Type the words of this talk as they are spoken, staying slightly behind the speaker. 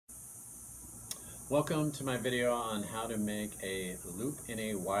Welcome to my video on how to make a loop in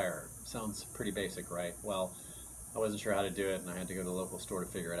a wire. Sounds pretty basic, right? Well, I wasn't sure how to do it and I had to go to the local store to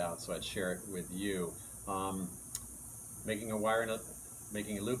figure it out, so I'd share it with you. Making a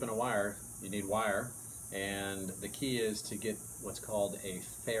loop in a wire, you need wire, and the key is to get what's called a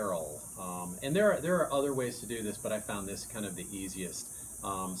ferrule. And there are other ways to do this, but I found this kind of the easiest.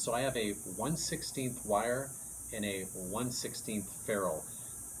 So I have a 1/16 wire and a 1/16 ferrule.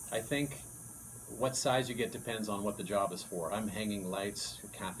 I think what size you get depends on what the job is for. I'm hanging lights,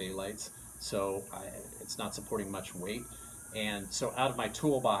 cafe lights, so it's not supporting much weight. And so out of my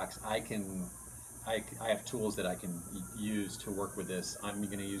toolbox, I have tools that I can use to work with this. I'm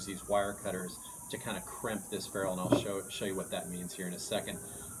going to use these wire cutters to kind of crimp this ferrule, and I'll show you what that means here in a second.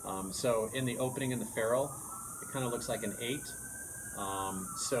 So in the opening in the ferrule, it kind of looks like an 8.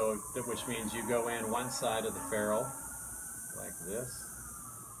 Which means you go in one side of the ferrule like this.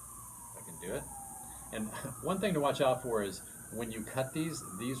 If I can do it. And one thing to watch out for is when you cut this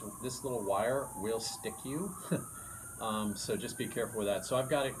little wire will stick you. So just be careful with that. So I've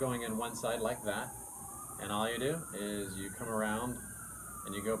got it going in one side like that, and all you do is you come around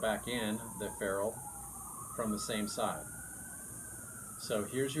and you go back in the ferrule from the same side. So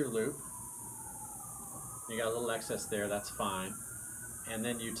here's your loop. You got a little excess there, that's fine. And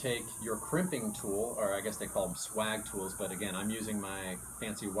then you take your crimping tool, or I guess they call them swag tools, but again, I'm using my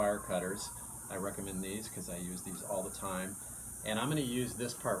fancy wire cutters. I recommend these because I use these all the time. And I'm going to use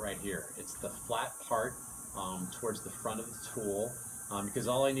this part right here. It's the flat part towards the front of the tool, because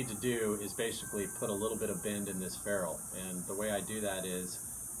all I need to do is basically put a little bit of bend in this ferrule. And the way I do that is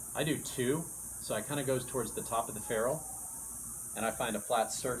I do 2, so I kind of goes towards the top of the ferrule, and I find a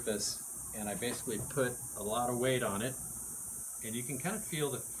flat surface, and I basically put a lot of weight on it, and you can kind of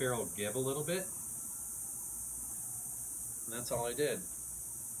feel the ferrule give a little bit, and that's all I did.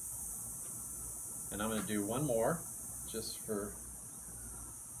 And I'm going to do one more, just for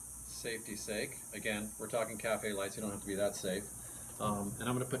safety's sake. Again, we're talking cafe lights, you don't have to be that safe. And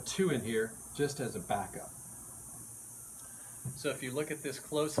I'm going to put 2 in here, just as a backup. So if you look at this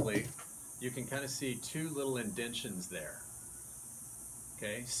closely, you can kind of see 2 little indentions there.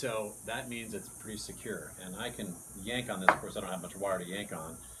 Okay, so that means it's pretty secure. And I can yank on this, of course I don't have much wire to yank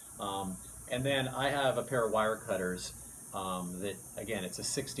on. And then I have a pair of wire cutters that, again, it's a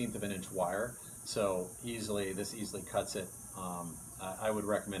 1/16 of an inch wire. So this easily cuts it. I would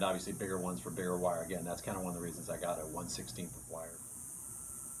recommend obviously bigger ones for bigger wire. Again, that's kind of one of the reasons I got a 1/16 of wire.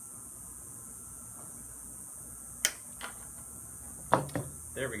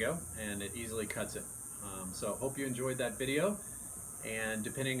 There we go, and it easily cuts it. So hope you enjoyed that video. And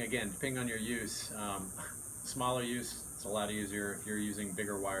depending on your use, smaller use, it's a lot easier. If you're using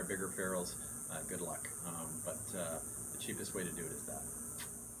bigger wire, bigger ferrules, good luck. But the cheapest way to do it is that.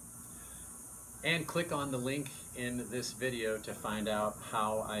 And click on the link in this video to find out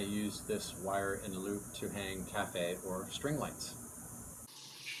how I use this wire in a loop to hang cafe or string lights.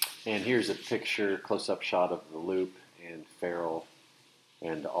 And here's a picture, close-up shot of the loop and ferrule.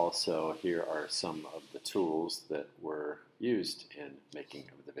 And also here are some of the tools that were used in making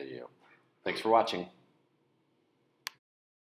of the video. Thanks for watching.